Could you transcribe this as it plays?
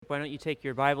why don't you take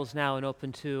your Bibles now and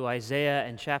open to Isaiah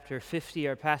and chapter 50,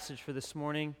 our passage for this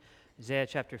morning. Isaiah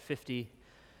chapter 50.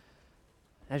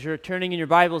 As you're turning in your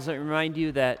Bibles, let me remind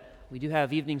you that we do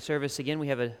have evening service again. We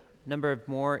have a number of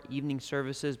more evening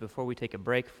services before we take a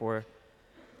break for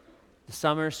the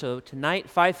summer. So tonight,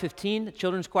 5:15, the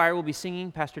children's choir will be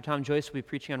singing. Pastor Tom Joyce will be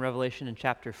preaching on Revelation in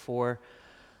chapter 4.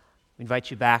 We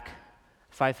invite you back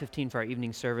 5:15 for our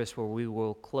evening service, where we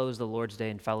will close the Lord's Day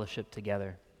in fellowship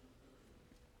together.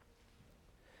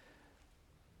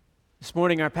 This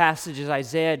morning our passage is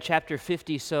Isaiah chapter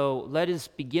 50, so let us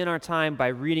begin our time by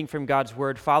reading from God's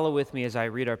Word. Follow with me as I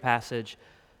read our passage,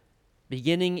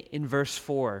 beginning in verse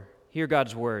 4. Hear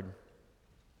God's Word.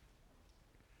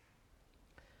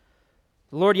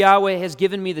 The Lord Yahweh has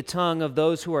given me the tongue of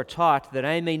those who are taught, that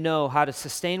I may know how to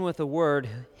sustain with a word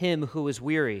him who is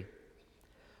weary.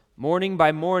 Morning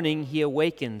by morning he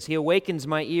awakens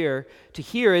my ear to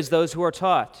hear as those who are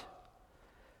taught.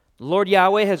 The Lord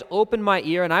Yahweh has opened my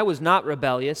ear, and I was not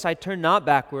rebellious. I turned not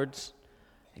backwards.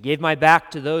 I gave my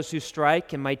back to those who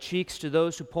strike, and my cheeks to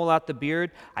those who pull out the beard.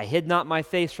 I hid not my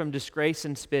face from disgrace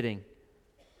and spitting.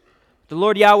 The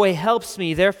Lord Yahweh helps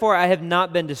me, therefore I have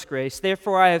not been disgraced.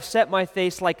 Therefore I have set my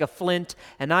face like a flint,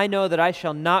 and I know that I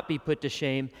shall not be put to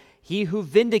shame. He who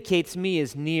vindicates me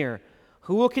is near.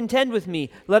 Who will contend with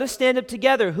me? Let us stand up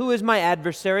together. Who is my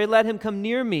adversary? Let him come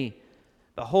near me.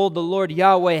 Behold, the Lord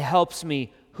Yahweh helps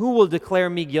me. Who will declare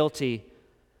me guilty?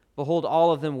 Behold,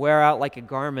 all of them wear out like a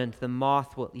garment. The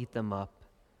moth will eat them up.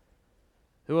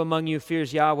 Who among you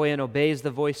fears Yahweh and obeys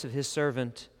the voice of his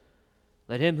servant?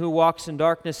 Let him who walks in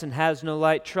darkness and has no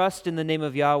light trust in the name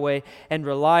of Yahweh and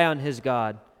rely on his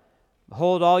God.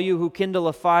 Behold, all you who kindle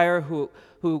a fire, who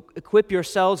equip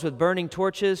yourselves with burning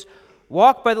torches,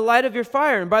 walk by the light of your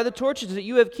fire and by the torches that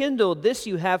you have kindled. This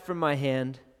you have from my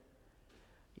hand.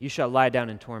 You shall lie down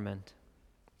in torment.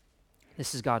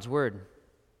 This is God's Word.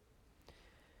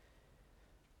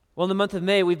 Well, in the month of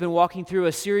May, we've been walking through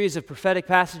a series of prophetic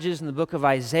passages in the book of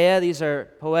Isaiah. These are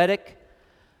poetic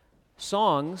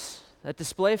songs that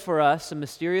display for us a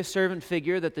mysterious servant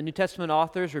figure that the New Testament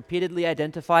authors repeatedly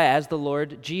identify as the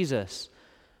Lord Jesus.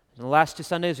 In the last two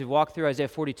Sundays, we've walked through Isaiah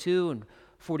 42 and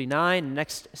 49. And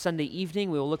next Sunday evening,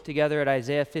 we will look together at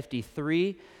Isaiah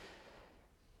 53.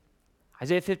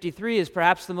 Isaiah 53 is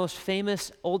perhaps the most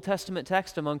famous Old Testament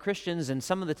text among Christians, and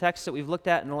some of the texts that we've looked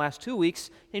at in the last 2 weeks,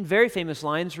 in very famous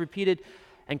lines, repeated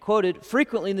and quoted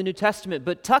frequently in the New Testament.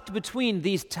 But tucked between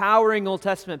these towering Old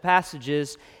Testament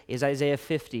passages is Isaiah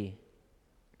 50.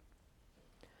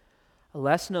 A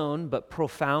less known but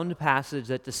profound passage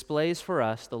that displays for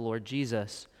us the Lord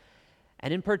Jesus.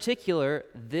 And in particular,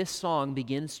 this song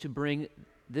begins to bring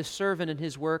this servant and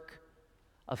his work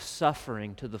of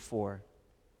suffering to the fore.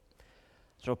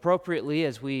 So appropriately,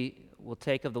 as we will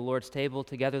take of the Lord's table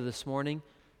together this morning,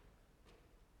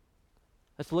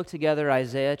 let's look together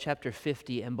Isaiah chapter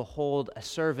 50 and behold a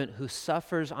servant who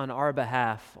suffers on our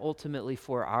behalf, ultimately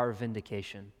for our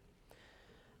vindication.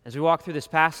 As we walk through this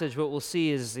passage, what we'll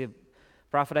see is the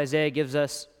prophet Isaiah gives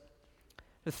us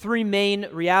the three main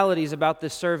realities about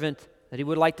this servant that he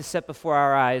would like to set before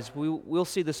our eyes. We'll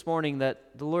see this morning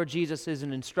that the Lord Jesus is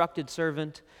an instructed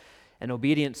servant, an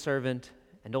obedient servant,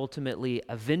 and ultimately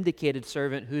a vindicated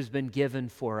servant who's been given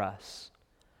for us.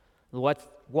 Let's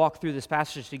walk through this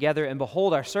passage together and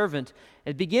behold our servant.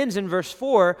 It begins in verse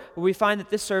 4, where we find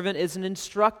that this servant is an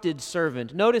instructed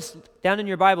servant. Notice down in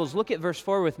your Bibles, look at verse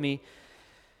 4 with me.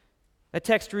 That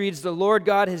text reads, "The Lord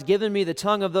God has given me the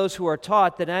tongue of those who are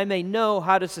taught, that I may know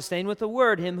how to sustain with a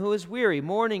word him who is weary.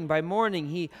 Morning by morning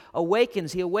he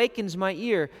awakens my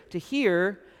ear to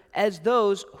hear as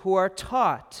those who are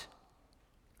taught."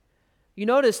 You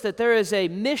notice that there is a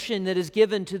mission that is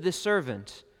given to this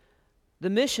servant. The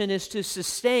mission is to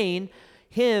sustain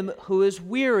him who is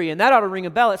weary. And that ought to ring a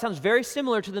bell. It sounds very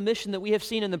similar to the mission that we have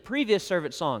seen in the previous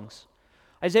servant songs.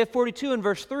 Isaiah 42 and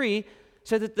verse 3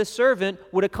 said that the servant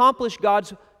would accomplish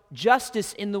God's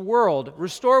justice in the world,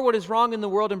 restore what is wrong in the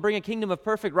world and bring a kingdom of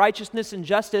perfect righteousness and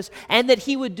justice, and that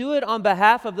he would do it on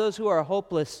behalf of those who are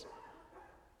hopeless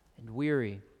and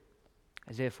weary.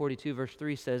 Isaiah 42 verse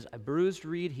 3 says, "A bruised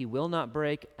reed he will not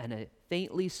break, and a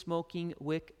faintly smoking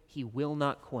wick he will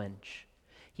not quench."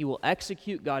 He will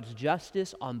execute God's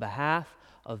justice on behalf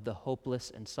of the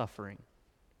hopeless and suffering.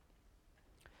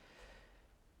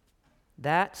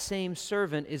 That same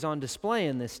servant is on display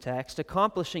in this text,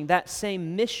 accomplishing that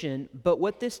same mission, but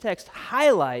what this text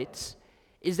highlights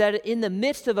is that in the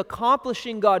midst of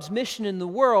accomplishing God's mission in the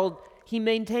world, he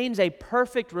maintains a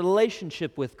perfect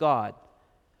relationship with God.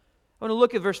 I want to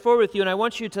look at verse 4 with you, and I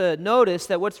want you to notice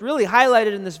that what's really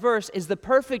highlighted in this verse is the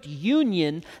perfect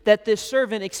union that this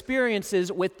servant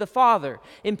experiences with the Father.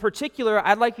 In particular,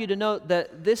 I'd like you to note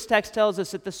that this text tells us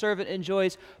that the servant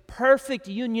enjoys perfect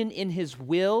union in his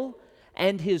will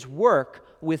and his work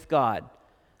with God.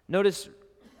 Notice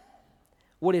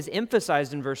what is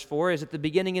emphasized in verse 4 is at the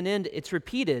beginning and end, it's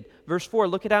repeated. Verse 4,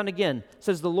 look it down again. It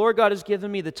says, "The Lord God has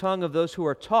given me the tongue of those who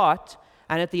are taught."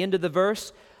 And at the end of the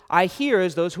verse, "I hear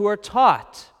as those who are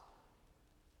taught."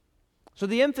 So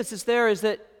the emphasis there is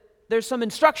that there's some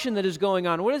instruction that is going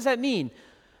on. What does that mean?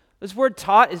 This word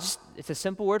taught it's a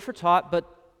simple word for taught, but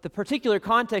the particular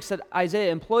context that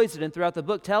Isaiah employs it in throughout the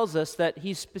book tells us that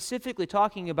he's specifically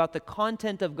talking about the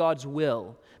content of God's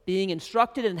will, being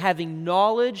instructed and having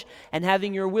knowledge and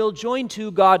having your will joined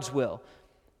to God's will.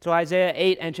 So Isaiah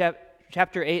 8 and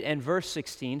chapter 8 and verse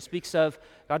 16 speaks of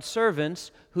God's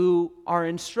servants who are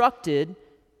instructed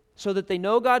so that they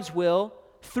know God's will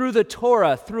through the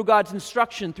Torah, through God's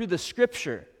instruction, through the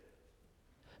Scripture.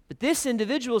 But this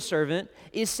individual servant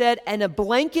is said in a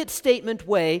blanket statement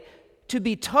way to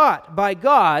be taught by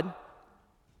God.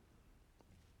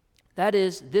 That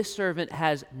is, this servant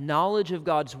has knowledge of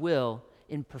God's will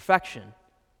in perfection.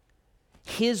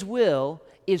 His will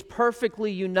is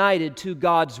perfectly united to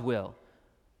God's will.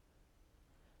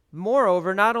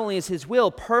 Moreover, not only is his will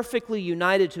perfectly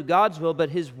united to God's will, but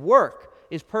his work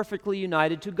is perfectly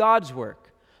united to God's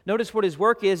work. Notice what his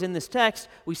work is in this text.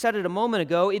 We said it a moment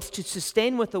ago. It's to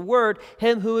sustain with the word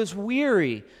him who is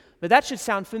weary. But that should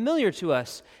sound familiar to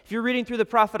us. If you're reading through the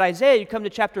prophet Isaiah, you come to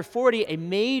chapter 40, a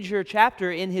major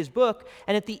chapter in his book,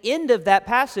 and at the end of that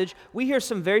passage, we hear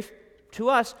some to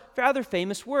us, rather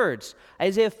famous words.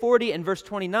 Isaiah 40 and verse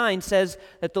 29 says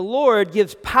that the Lord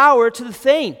gives power to the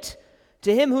faint.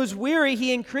 To him who is weary,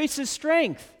 he increases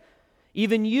strength.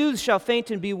 Even youths shall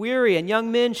faint and be weary, and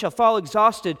young men shall fall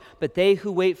exhausted. But they who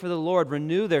wait for the Lord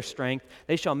renew their strength.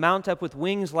 They shall mount up with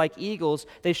wings like eagles.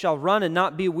 They shall run and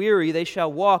not be weary. They shall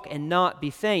walk and not be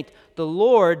faint. The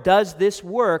Lord does this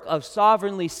work of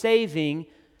sovereignly saving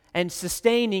and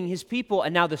sustaining his people,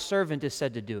 and now the servant is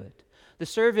said to do it. The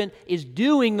servant is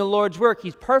doing the Lord's work.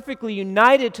 He's perfectly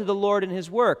united to the Lord in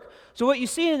his work. So what you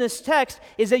see in this text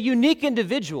is a unique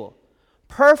individual,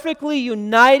 perfectly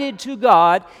united to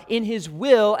God in his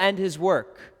will and his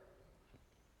work.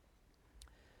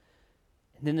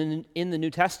 And then in the New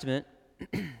Testament,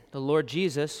 the Lord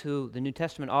Jesus, who the New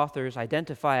Testament authors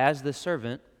identify as the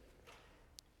servant,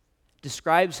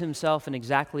 describes himself in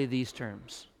exactly these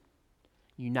terms: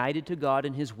 united to God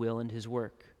in his will and his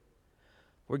work.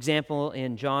 For example,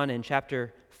 in John in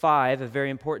chapter 5, a very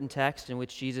important text in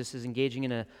which Jesus is engaging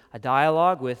in a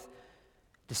dialogue with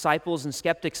disciples and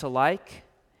skeptics alike,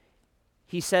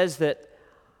 he says that,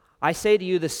 "I say to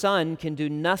you, the Son can do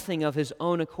nothing of his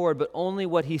own accord, but only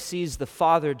what he sees the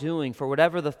Father doing. For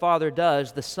whatever the Father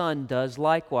does, the Son does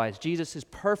likewise." Jesus is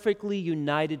perfectly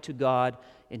united to God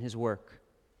in his work.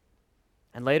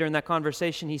 And later in that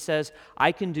conversation, he says,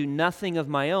 "I can do nothing of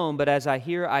my own, but as I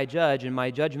hear, I judge, and my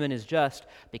judgment is just,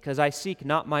 because I seek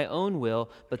not my own will,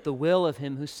 but the will of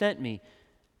him who sent me."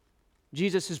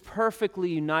 Jesus is perfectly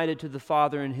united to the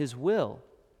Father in his will,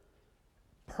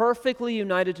 perfectly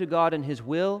united to God in his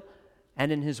will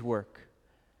and in his work.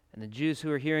 And the Jews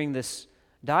who are hearing this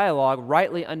dialogue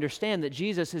rightly understand that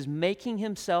Jesus is making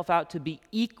himself out to be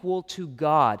equal to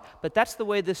God. But that's the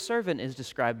way this servant is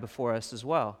described before us as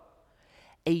well.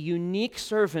 A unique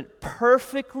servant,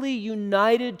 perfectly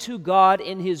united to God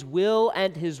in his will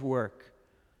and his work.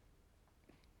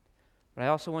 But I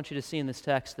also want you to see in this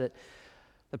text that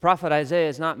the prophet Isaiah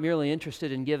is not merely interested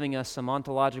in giving us some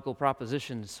ontological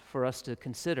propositions for us to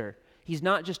consider. He's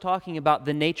not just talking about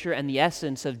the nature and the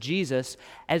essence of Jesus,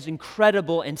 as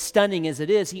incredible and stunning as it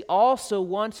is. He also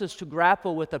wants us to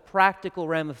grapple with the practical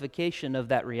ramification of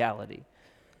that reality.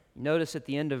 Notice at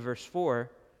the end of verse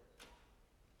 4,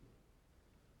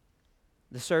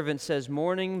 the servant says,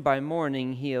 "Morning by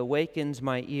morning he awakens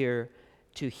my ear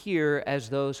to hear as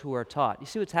those who are taught." You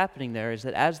see what's happening there is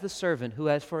that as the servant who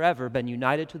has forever been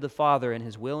united to the Father in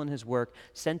his will and his work,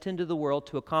 sent into the world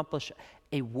to accomplish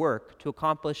a work, to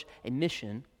accomplish a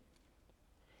mission,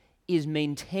 is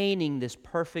maintaining this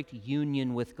perfect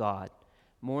union with God.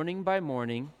 Morning by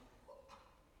morning,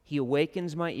 he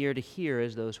awakens my ear to hear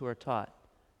as those who are taught.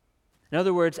 In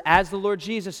other words, as the Lord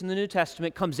Jesus in the New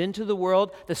Testament comes into the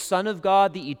world, the Son of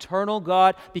God, the eternal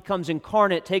God, becomes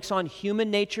incarnate, takes on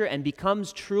human nature, and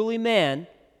becomes truly man,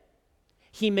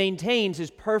 he maintains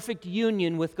his perfect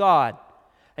union with God.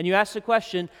 And you ask the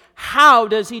question, how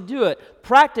does he do it?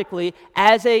 Practically,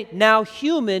 as a now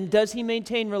human, does he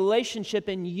maintain relationship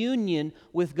and union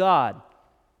with God?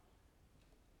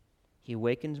 He He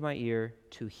awakens my ear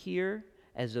to hear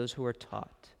as those who are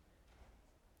taught.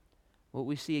 What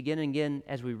we see again and again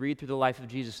as we read through the life of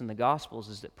Jesus in the Gospels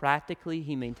is that practically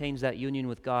he maintains that union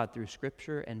with God through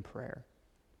Scripture and prayer.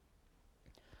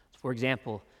 So for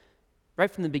example,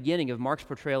 right from the beginning of Mark's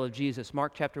portrayal of Jesus,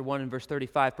 Mark chapter 1 and verse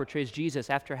 35 portrays Jesus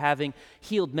after having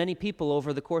healed many people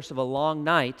over the course of a long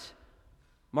night.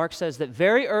 Mark says that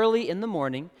very early in the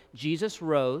morning, Jesus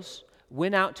rose,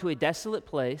 went out to a desolate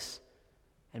place,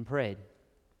 and prayed.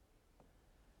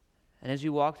 And as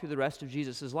you walk through the rest of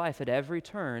Jesus' life, at every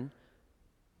turn,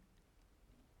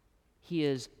 he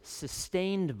is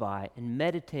sustained by and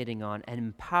meditating on and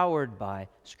empowered by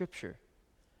Scripture.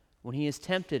 When he is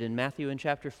tempted in Matthew in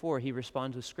chapter 4, he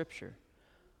responds with Scripture.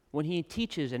 When he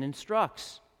teaches and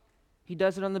instructs, he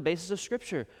does it on the basis of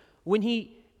Scripture. When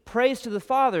he prays to the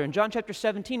Father, in John chapter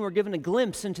 17, we're given a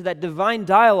glimpse into that divine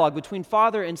dialogue between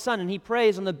Father and Son, and he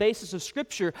prays on the basis of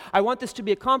Scripture. I want this to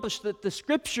be accomplished that the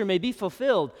Scripture may be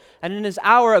fulfilled. And in his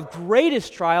hour of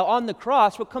greatest trial on the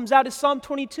cross, what comes out is Psalm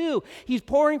 22. He's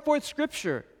pouring forth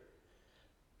Scripture.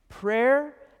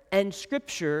 Prayer and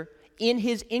Scripture in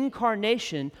his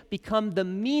incarnation become the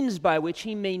means by which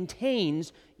he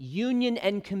maintains union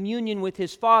and communion with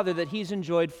his Father that he's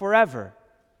enjoyed forever.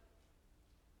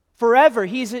 Forever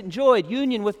he's enjoyed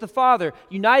union with the Father,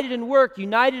 united in work,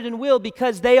 united in will,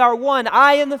 because they are one.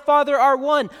 I and the Father are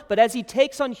one. But as he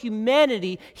takes on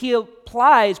humanity, he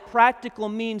applies practical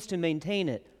means to maintain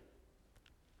it.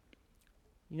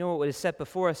 You know what is set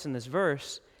before us in this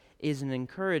verse is an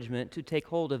encouragement to take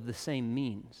hold of the same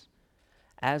means.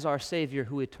 As our Savior,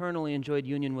 who eternally enjoyed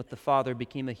union with the Father,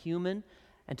 became a human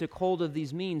and took hold of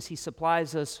these means, he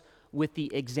supplies us with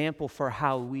the example for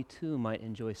how we too might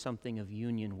enjoy something of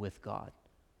union with God.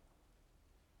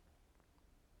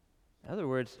 In other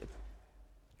words,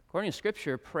 according to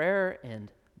Scripture, prayer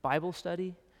and Bible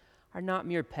study are not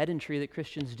mere pedantry that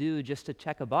Christians do just to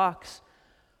check a box.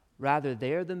 Rather,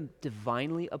 they are the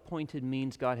divinely appointed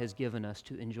means God has given us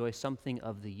to enjoy something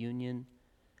of the union,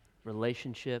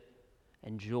 relationship,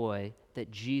 and joy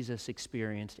that Jesus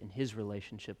experienced in his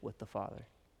relationship with the Father.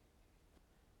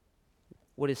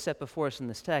 What is set before us in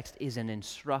this text is an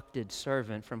instructed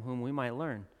servant from whom we might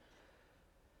learn.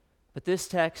 But this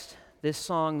text, this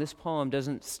song, this poem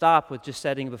doesn't stop with just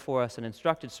setting before us an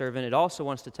instructed servant. It also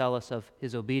wants to tell us of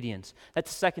his obedience. That's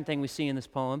the second thing we see in this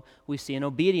poem. We see an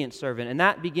obedient servant, and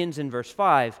that begins in verse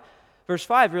 5. Verse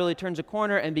 5 really turns a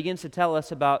corner and begins to tell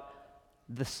us about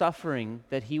the suffering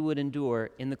that he would endure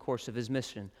in the course of his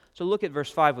mission. So look at verse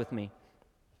 5 with me.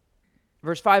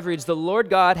 Verse 5 reads, "The Lord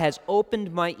God has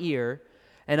opened my ear,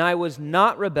 and I was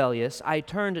not rebellious. I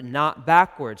turned not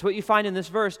backwards." What you find in this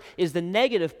verse is the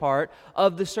negative part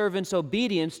of the servant's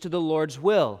obedience to the Lord's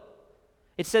will.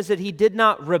 It says that he did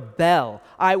not rebel.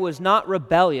 I was not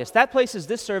rebellious. That places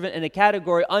this servant in a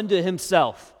category unto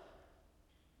himself.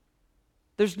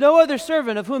 There's no other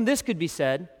servant of whom this could be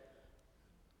said.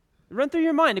 Run through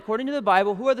your mind, according to the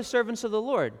Bible, who are the servants of the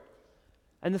Lord?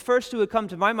 And the first who would come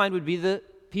to my mind would be the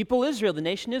people Israel, the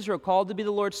nation Israel, called to be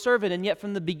the Lord's servant, and yet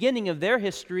from the beginning of their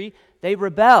history, they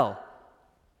rebel.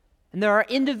 And there are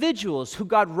individuals who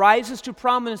God rises to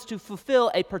prominence to fulfill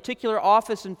a particular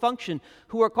office and function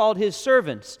who are called his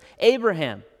servants.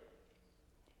 Abraham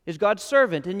is God's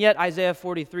servant, and yet Isaiah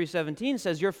 43:17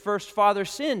 says, your first father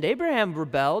sinned. Abraham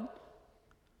rebelled.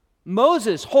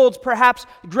 Moses holds perhaps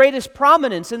greatest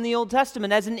prominence in the Old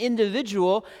Testament as an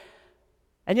individual,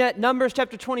 and yet Numbers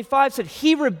chapter 25 said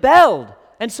he rebelled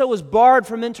and so was barred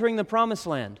from entering the promised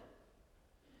land.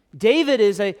 David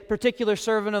is a particular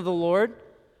servant of the Lord,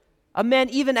 a man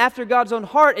even after God's own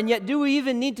heart, and yet do we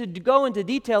even need to go into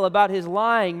detail about his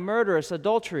lying, murderous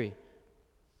adultery?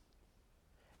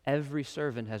 Every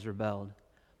servant has rebelled,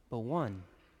 but one.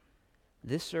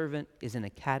 This servant is in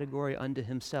a category unto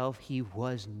himself. He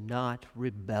was not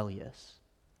rebellious.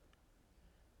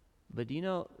 But do you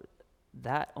know,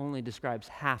 that only describes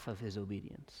half of his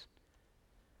obedience.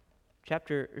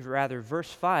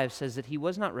 Verse 5 says that he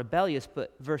was not rebellious,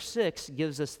 but verse 6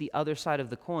 gives us the other side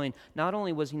of the coin. Not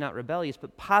only was he not rebellious,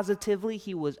 but positively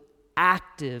he was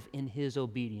active in his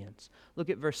obedience. Look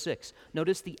at verse 6.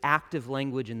 Notice the active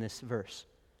language in this verse.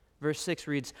 Verse 6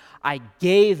 reads, I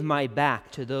gave my back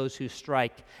to those who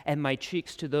strike, and my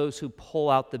cheeks to those who pull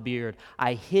out the beard.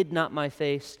 I hid not my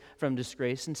face from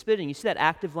disgrace and spitting. You see that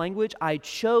active language? I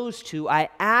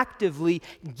actively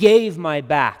gave my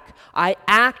back. I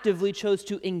actively chose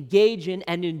to engage in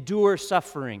and endure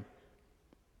suffering.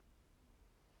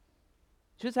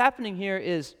 So what's happening here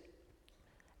is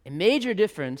a major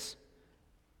difference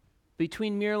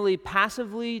between merely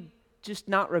passively just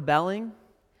not rebelling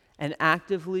and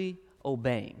actively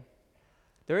obeying.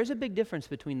 There is a big difference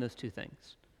between those two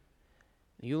things.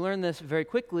 You learn this very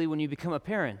quickly when you become a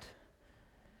parent.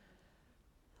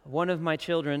 One of my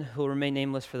children, who will remain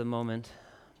nameless for the moment,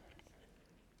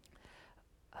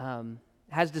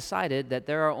 has decided that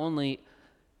there are only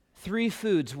 3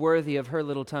 foods worthy of her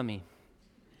little tummy: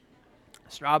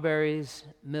 strawberries,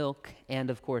 milk, and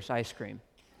of course ice cream.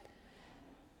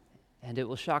 And it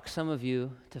will shock some of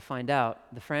you to find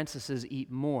out the Francises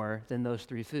eat more than those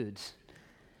 3 foods.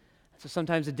 So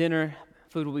sometimes at dinner,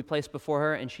 food will be placed before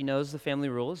her, and she knows the family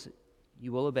rules.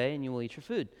 You will obey and you will eat your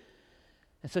food.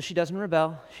 And so she doesn't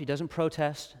rebel. She doesn't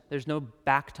protest. There's no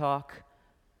back talk.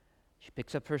 She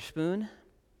picks up her spoon,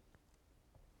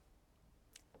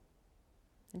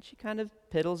 and she kind of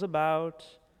piddles about,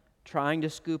 trying to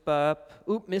scoop up.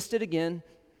 Oop, missed it again.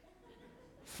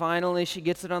 Finally, she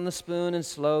gets it on the spoon and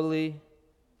slowly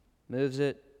moves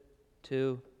it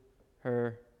to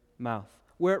her mouth,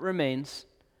 where it remains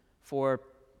for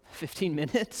 15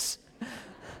 minutes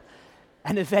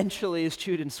and eventually is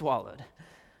chewed and swallowed.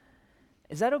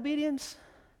 Is that obedience?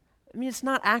 I mean, it's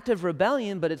not active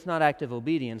rebellion, but it's not active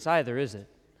obedience either, is it?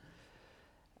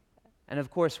 And of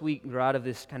course, we grow out of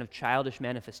this kind of childish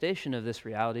manifestation of this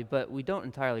reality, but we don't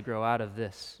entirely grow out of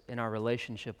this in our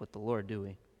relationship with the Lord, do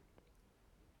we?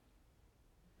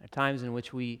 There are times in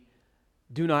which we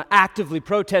do not actively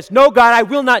protest, "No, God, I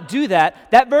will not do that."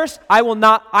 That verse, I will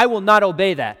not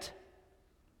obey that.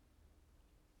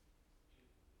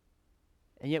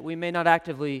 And yet we may not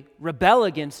actively rebel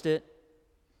against it,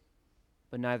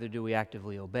 but neither do we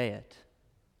actively obey it.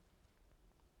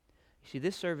 You see,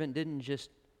 this servant didn't just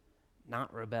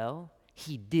not rebel,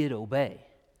 he did obey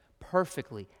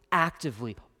perfectly,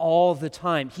 actively, all the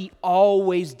time. He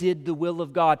always did the will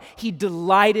of God. He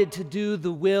delighted to do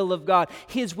the will of God.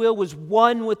 His will was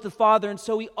one with the Father, and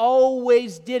so he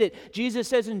always did it. Jesus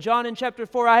says in John in chapter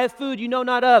 4, "I have food you know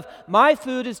not of. My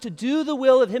food is to do the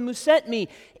will of him who sent me,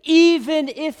 even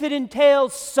if it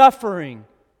entails suffering."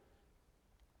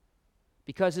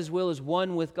 Because his will is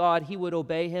one with God, he would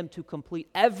obey him to complete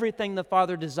everything the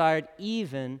Father desired,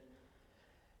 even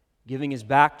giving his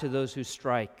back to those who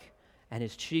strike and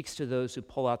his cheeks to those who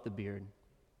pull out the beard.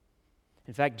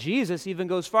 In fact, Jesus even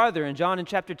goes farther. In John in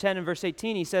chapter 10 and verse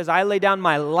 18, he says, "I lay down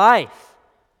my life.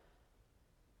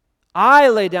 I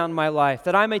lay down my life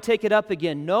that I may take it up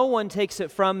again. No one takes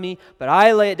it from me, but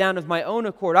I lay it down of my own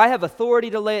accord. I have authority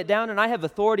to lay it down, and I have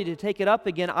authority to take it up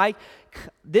again.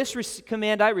 This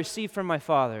command I received from my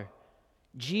Father."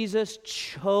 Jesus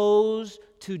chose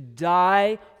to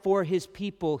die for his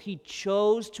people. He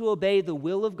chose to obey the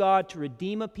will of God to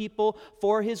redeem a people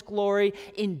for his glory,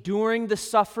 enduring the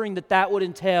suffering that would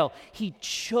entail. He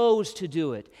chose to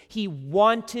do it. He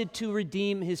wanted to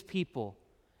redeem his people,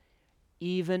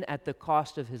 even at the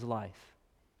cost of his life.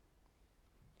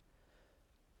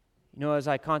 You know, as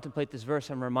I contemplate this verse,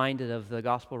 I'm reminded of the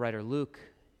gospel writer Luke,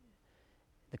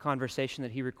 the conversation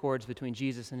that he records between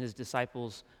Jesus and his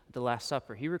disciples at the Last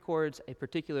Supper. He records a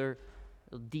particular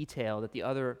detail that the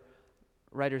other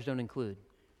writers don't include.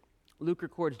 Luke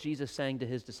records Jesus saying to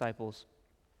his disciples,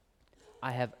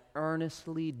 "I have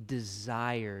earnestly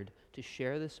desired to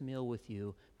share this meal with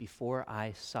you before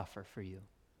I suffer for you."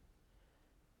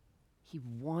 He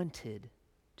wanted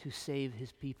to save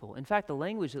his people. In fact, the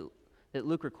language that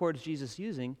Luke records Jesus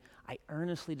using, "I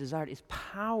earnestly desired," is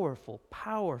powerful,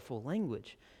 powerful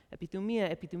language. Epithumia,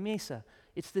 epithumesa.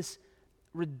 It's this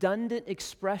redundant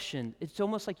expression. It's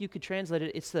almost like you could translate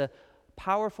it. It's the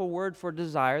powerful word for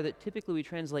desire that typically we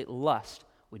translate lust.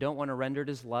 We don't want to render it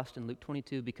as lust in Luke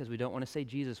 22 because we don't want to say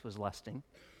Jesus was lusting.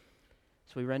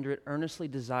 So we render it earnestly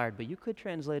desired. But you could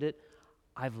translate it,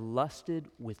 "I've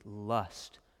lusted with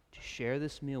lust to share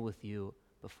this meal with you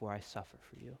before I suffer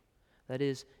for you." That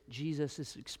is, Jesus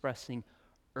is expressing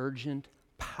urgent,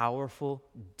 powerful,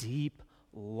 deep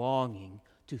longing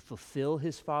to fulfill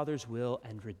his Father's will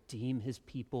and redeem his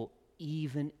people,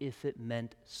 even if it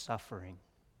meant suffering.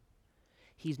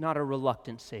 He's not a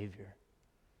reluctant Savior.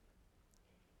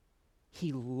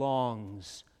 He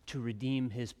longs to redeem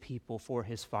his people for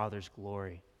his Father's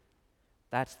glory.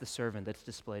 That's the servant that's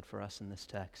displayed for us in this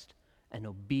text. An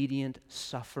obedient,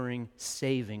 suffering,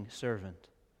 saving servant.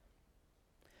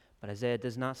 But Isaiah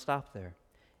does not stop there.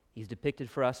 He's depicted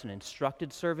for us an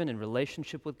instructed servant in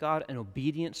relationship with God, an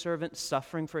obedient servant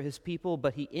suffering for his people,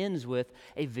 but he ends with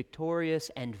a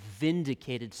victorious and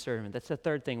vindicated servant. That's the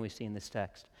third thing we see in this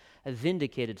text, a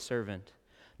vindicated servant.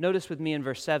 Notice with me in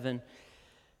verse 7,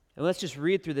 and let's just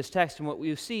read through this text, and what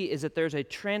we see is that there's a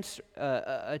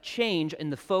change in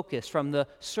the focus from the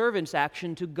servant's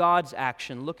action to God's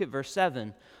action. Look at verse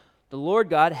 7. The Lord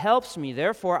God helps me,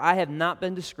 therefore I have not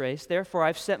been disgraced. Therefore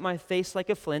I've set my face like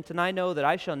a flint, and I know that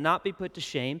I shall not be put to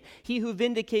shame. He who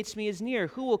vindicates me is near.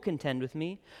 Who will contend with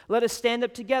me? Let us stand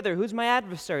up together. Who's my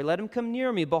adversary? Let him come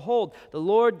near me. Behold, the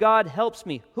Lord God helps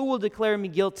me. Who will declare me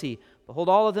guilty? Behold,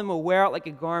 all of them will wear out like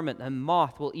a garment, and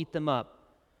moth will eat them up.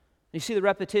 You see the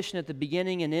repetition at the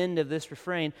beginning and end of this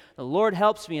refrain. The Lord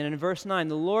helps me. And in verse 9,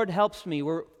 the Lord helps me.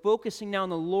 We're focusing now on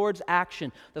the Lord's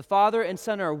action. The Father and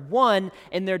Son are one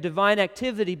in their divine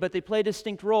activity, but they play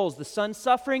distinct roles. The Son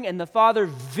suffering and the Father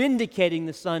vindicating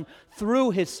the Son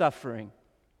through his suffering.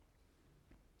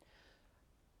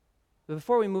 But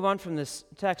before we move on from this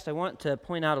text, I want to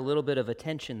point out a little bit of a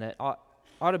tension that ought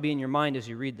to be in your mind as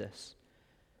you read this.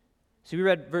 So we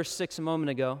read verse 6 a moment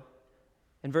ago.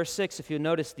 In verse 6, if you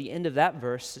notice the end of that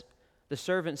verse, the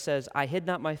servant says, I hid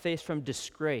not my face from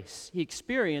disgrace. He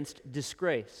experienced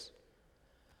disgrace.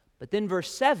 But then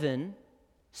verse 7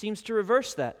 seems to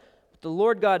reverse that. But the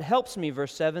Lord God helps me,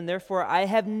 verse 7, therefore I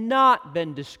have not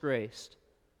been disgraced.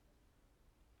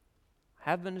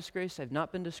 I have been disgraced, I have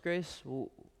not been disgraced.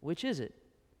 Well, which is it?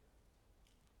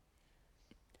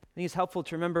 I think it's helpful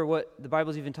to remember what the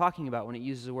Bible is even talking about when it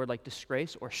uses a word like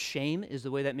disgrace or shame is the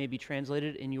way that may be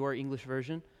translated in your English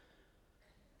version.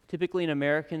 Typically in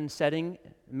American setting,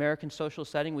 American social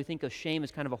setting, we think of shame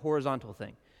as kind of a horizontal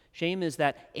thing. Shame is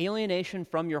that alienation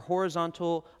from your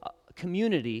horizontal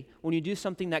community when you do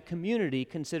something that community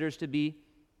considers to be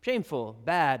shameful,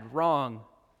 bad, wrong.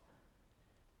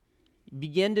 You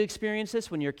begin to experience this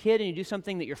when you're a kid and you do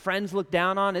something that your friends look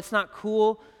down on. It's not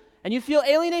cool. And you feel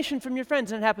alienation from your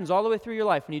friends, and it happens all the way through your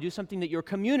life. When you do something that your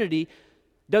community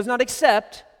does not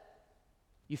accept,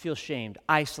 you feel shamed,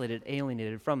 isolated,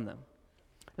 alienated from them.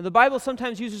 And the Bible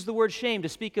sometimes uses the word shame to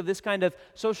speak of this kind of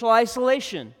social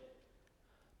isolation.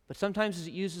 But sometimes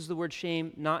it uses the word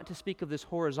shame not to speak of this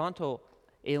horizontal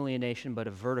alienation, but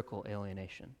a vertical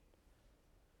alienation.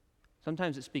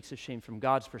 Sometimes it speaks of shame from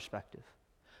God's perspective.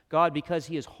 God, because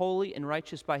he is holy and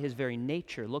righteous by his very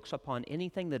nature, looks upon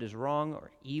anything that is wrong or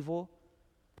evil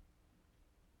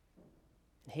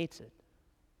and hates it.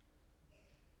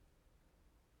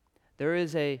 There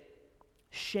is a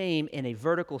shame in a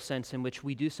vertical sense in which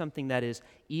we do something that is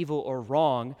evil or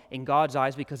wrong in God's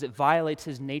eyes because it violates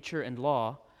his nature and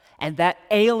law, and that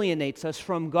alienates us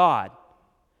from God.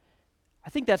 I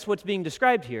think that's what's being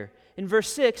described here. In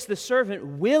verse 6, the servant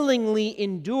willingly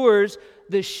endures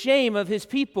the shame of his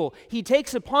people. He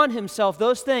takes upon himself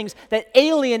those things that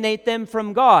alienate them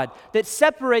from God, that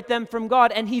separate them from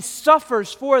God, and he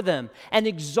suffers for them and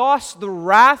exhausts the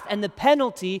wrath and the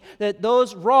penalty that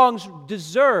those wrongs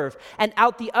deserve. And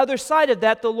out the other side of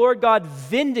that, the Lord God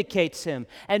vindicates him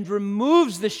and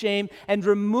removes the shame and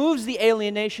removes the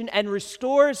alienation and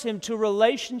restores him to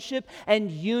relationship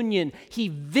and union. He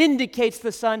vindicates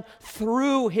the Son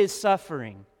through his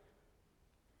suffering.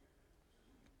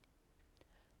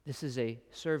 This is a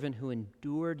servant who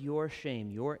endured your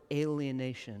shame, your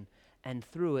alienation, and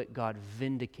through it God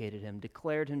vindicated him,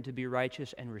 declared him to be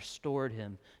righteous, and restored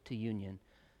him to union.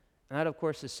 And that, of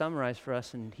course, is summarized for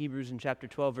us in Hebrews in chapter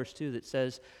 12, verse 2, that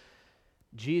says,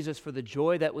 Jesus, for the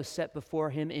joy that was set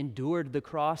before him, endured the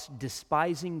cross,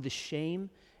 despising the shame,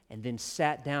 and then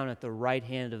sat down at the right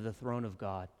hand of the throne of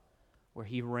God, where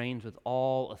he reigns with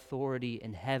all authority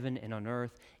in heaven and on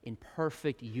earth in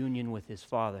perfect union with his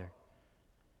Father.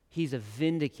 He's a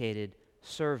vindicated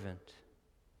servant.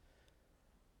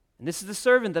 And this is the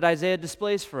servant that Isaiah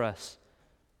displays for us.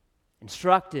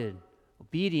 Instructed,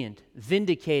 obedient,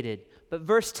 vindicated. But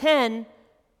verse 10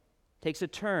 takes a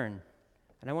turn.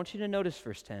 And I want you to notice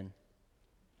verse 10.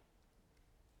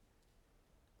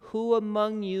 Who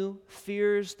among you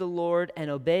fears the Lord and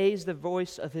obeys the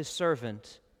voice of his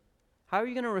servant? How are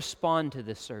you going to respond to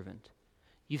this servant?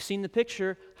 You've seen the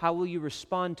picture. How will you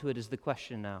respond to it is the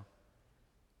question now.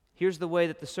 Here's the way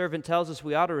that the servant tells us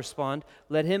we ought to respond.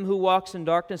 Let him who walks in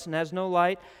darkness and has no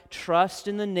light trust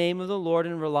in the name of the Lord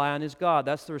and rely on his God.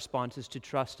 That's the response, is to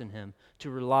trust in him,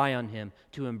 to rely on him,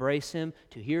 to embrace him,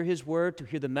 to hear his word, to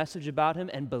hear the message about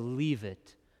him and believe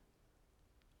it.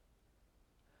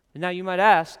 And now you might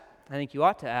ask, I think you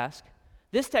ought to ask,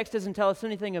 this text doesn't tell us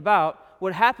anything about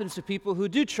what happens to people who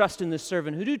do trust in this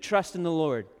servant, who do trust in the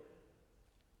Lord.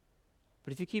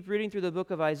 But if you keep reading through the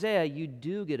book of Isaiah, you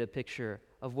do get a picture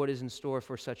of what is in store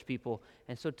for such people.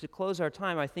 And so to close our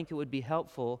time, I think it would be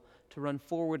helpful to run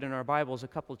forward in our Bibles a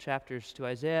couple chapters to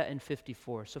Isaiah and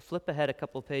 54. So flip ahead a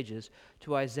couple pages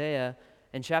to Isaiah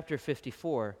and chapter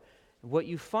 54. What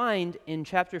you find in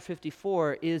chapter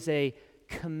 54 is a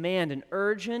command, an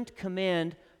urgent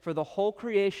command for the whole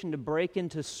creation to break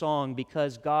into song,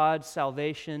 because God's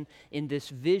salvation in this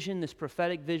vision, this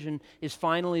prophetic vision, is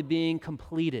finally being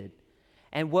completed.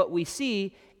 And what we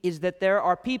see is that there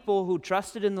are people who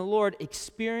trusted in the Lord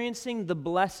experiencing the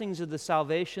blessings of the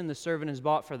salvation the servant has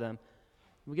bought for them.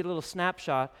 We get a little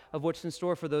snapshot of what's in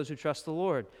store for those who trust the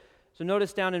Lord. So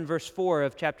notice down in verse 4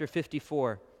 of chapter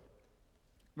 54.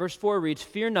 Verse 4 reads,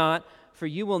 "Fear not, for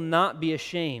you will not be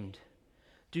ashamed.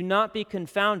 Do not be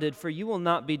confounded, for you will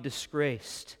not be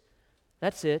disgraced."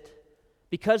 That's it.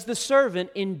 Because the servant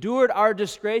endured our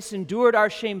disgrace, endured our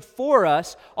shame for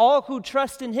us, all who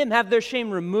trust in him have their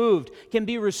shame removed, can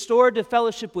be restored to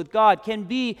fellowship with God, can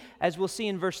be, as we'll see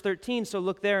in verse 13, so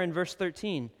look there in verse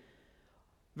 13.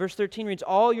 Verse 13 reads,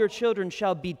 "All your children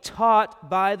shall be taught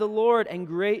by the Lord, and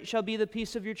great shall be the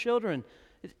peace of your children."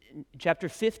 In chapter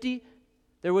 50,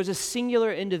 there was a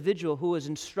singular individual who was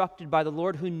instructed by the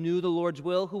Lord, who knew the Lord's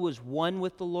will, who was one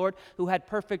with the Lord, who had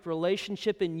perfect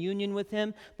relationship and union with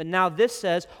him. But now this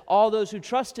says, all those who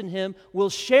trust in him will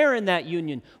share in that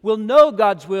union, will know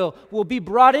God's will be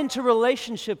brought into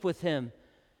relationship with him.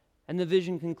 And the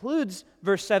vision concludes,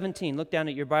 verse 17. Look down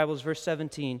at your Bibles, verse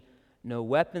 17. "No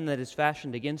weapon that is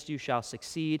fashioned against you shall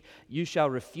succeed. You shall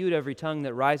refute every tongue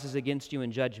that rises against you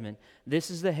in judgment.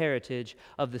 This is the heritage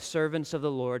of the servants of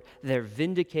the Lord. Their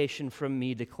vindication from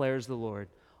me, declares the Lord."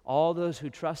 All those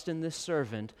who trust in this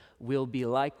servant will be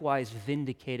likewise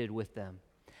vindicated with them.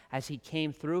 As he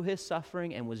came through his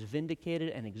suffering and was vindicated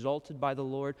and exalted by the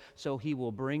Lord, so he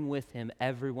will bring with him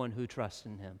everyone who trusts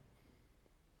in him.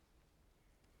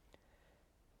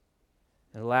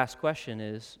 And the last question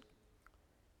is,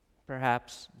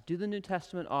 perhaps, do the New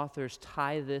Testament authors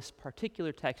tie this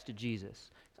particular text to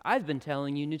Jesus? I've been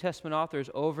telling you, New Testament authors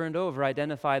over and over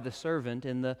identify the servant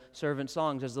in the servant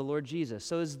songs as the Lord Jesus.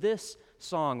 So is this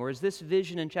song, or is this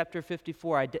vision in chapter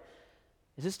 54,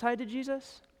 is this tied to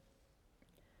Jesus?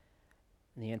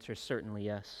 And the answer is certainly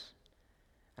yes.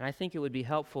 And I think it would be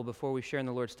helpful before we share in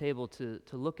the Lord's table to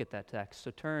look at that text.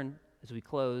 So turn, as we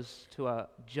close, to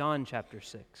John chapter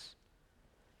 6.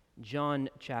 John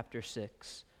chapter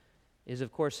 6. Is,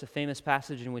 of course, a famous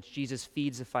passage in which Jesus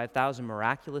feeds the 5,000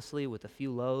 miraculously with a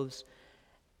few loaves.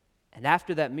 And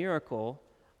after that miracle,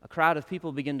 a crowd of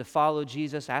people begin to follow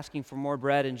Jesus, asking for more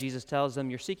bread, and Jesus tells them,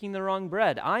 "You're seeking the wrong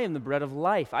bread. I am the bread of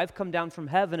life. I've come down from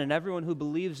heaven, and everyone who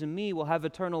believes in me will have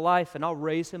eternal life, and I'll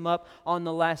raise him up on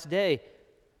the last day."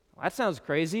 Well, that sounds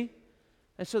crazy.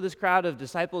 And so this crowd of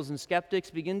disciples and skeptics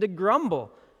begin to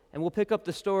grumble. And we'll pick up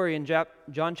the story in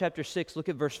John chapter 6. Look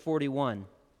at verse 41.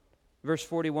 Verse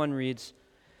 41 reads,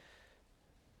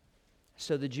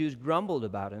 "So the Jews grumbled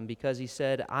about him because he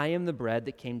said, 'I am the bread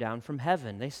that came down from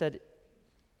heaven.' They said,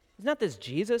 'Is not this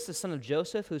Jesus, the son of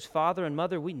Joseph, whose father and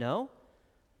mother we know?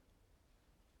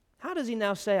 How does he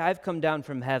now say, 'I've come down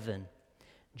from heaven'?"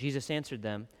 Jesus answered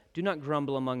them, "Do not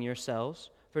grumble among yourselves,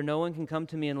 for no one can come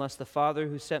to me unless the Father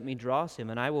who sent me draws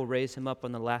him, and I will raise him up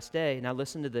on the last day." Now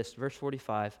listen to this, verse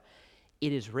 45.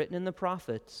 "It is written in the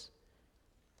prophets,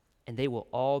 and they will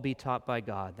all be taught by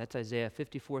God." That's Isaiah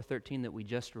 54:13 that we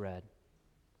just read.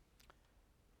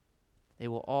 They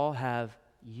will all have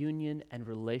union and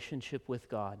relationship with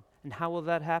God. And how will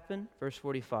that happen? Verse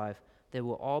 45, "They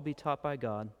will all be taught by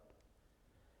God.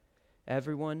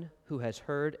 Everyone who has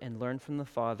heard and learned from the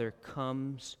Father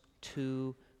comes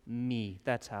to me."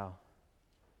 That's how.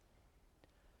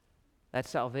 That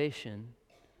salvation,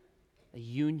 a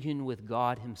union with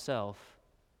God himself,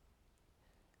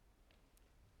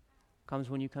 comes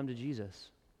when you come to Jesus.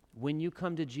 When you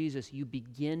come to Jesus, you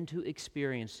begin to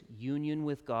experience union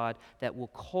with God that will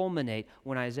culminate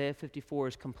when Isaiah 54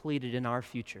 is completed in our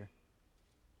future.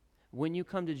 When you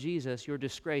come to Jesus, your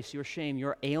disgrace, your shame,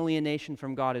 your alienation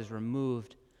from God is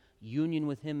removed. Union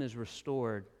with him is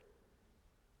restored.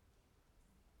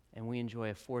 And we enjoy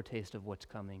a foretaste of what's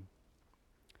coming.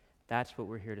 That's what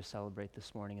we're here to celebrate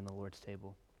this morning in the Lord's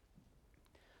table.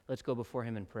 Let's go before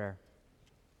him in prayer.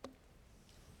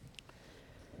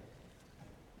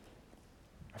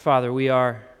 Father, we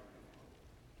are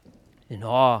in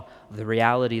awe of the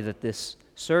reality that this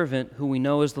servant, who we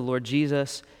know as the Lord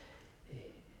Jesus,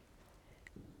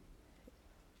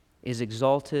 is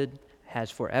exalted, has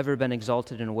forever been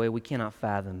exalted in a way we cannot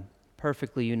fathom,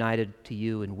 perfectly united to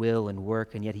you in will and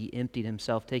work, and yet he emptied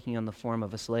himself, taking on the form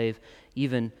of a slave,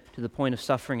 even to the point of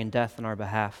suffering and death on our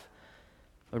behalf.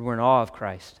 Lord, we're in awe of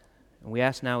Christ. And we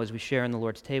ask now as we share in the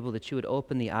Lord's table that you would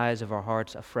open the eyes of our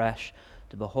hearts afresh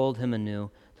to behold him anew,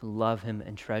 to love him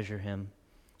and treasure him.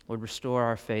 Lord, restore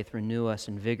our faith, renew us,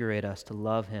 invigorate us to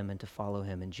love him and to follow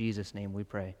him. In Jesus' name we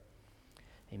pray.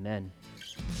 Amen.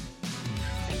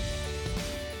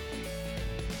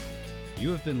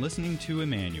 You have been listening to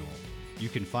Emmanuel. You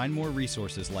can find more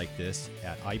resources like this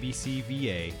at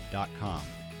ibcva.com.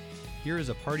 Here is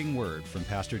a parting word from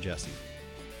Pastor Jesse.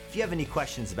 If you have any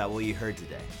questions about what you heard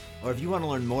today, or if you want to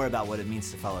learn more about what it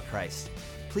means to follow Christ,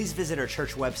 please visit our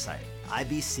church website,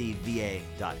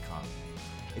 ibcva.com.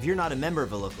 If you're not a member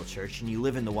of a local church and you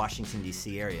live in the Washington,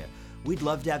 D.C. area, we'd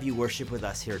love to have you worship with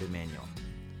us here at Emmanuel.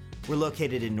 We're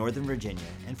located in Northern Virginia,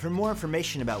 and for more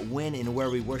information about when and where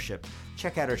we worship,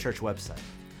 check out our church website.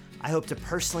 I hope to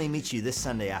personally meet you this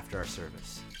Sunday after our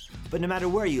service. But no matter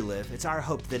where you live, it's our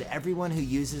hope that everyone who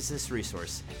uses this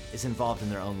resource is involved in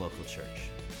their own local church.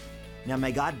 Now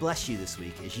may God bless you this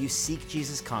week as you seek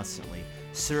Jesus constantly,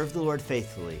 serve the Lord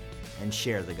faithfully, and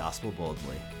share the gospel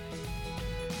boldly.